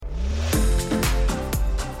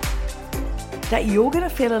that you're going to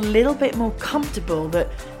feel a little bit more comfortable that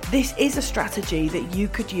this is a strategy that you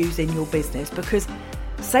could use in your business, because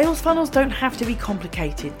sales funnels don't have to be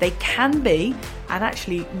complicated. They can be, and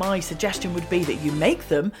actually my suggestion would be that you make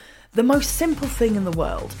them the most simple thing in the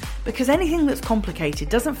world, because anything that's complicated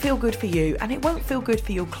doesn't feel good for you and it won't feel good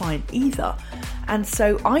for your client either. And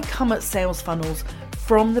so I come at sales funnels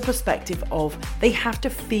from the perspective of they have to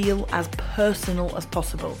feel as personal as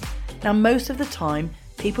possible. Now, most of the time,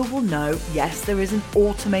 people will know, yes, there is an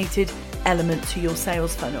automated element to your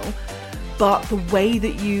sales funnel, but the way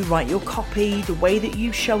that you write your copy, the way that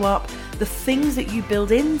you show up, the things that you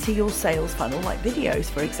build into your sales funnel, like videos,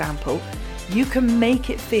 for example, you can make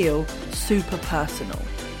it feel super personal.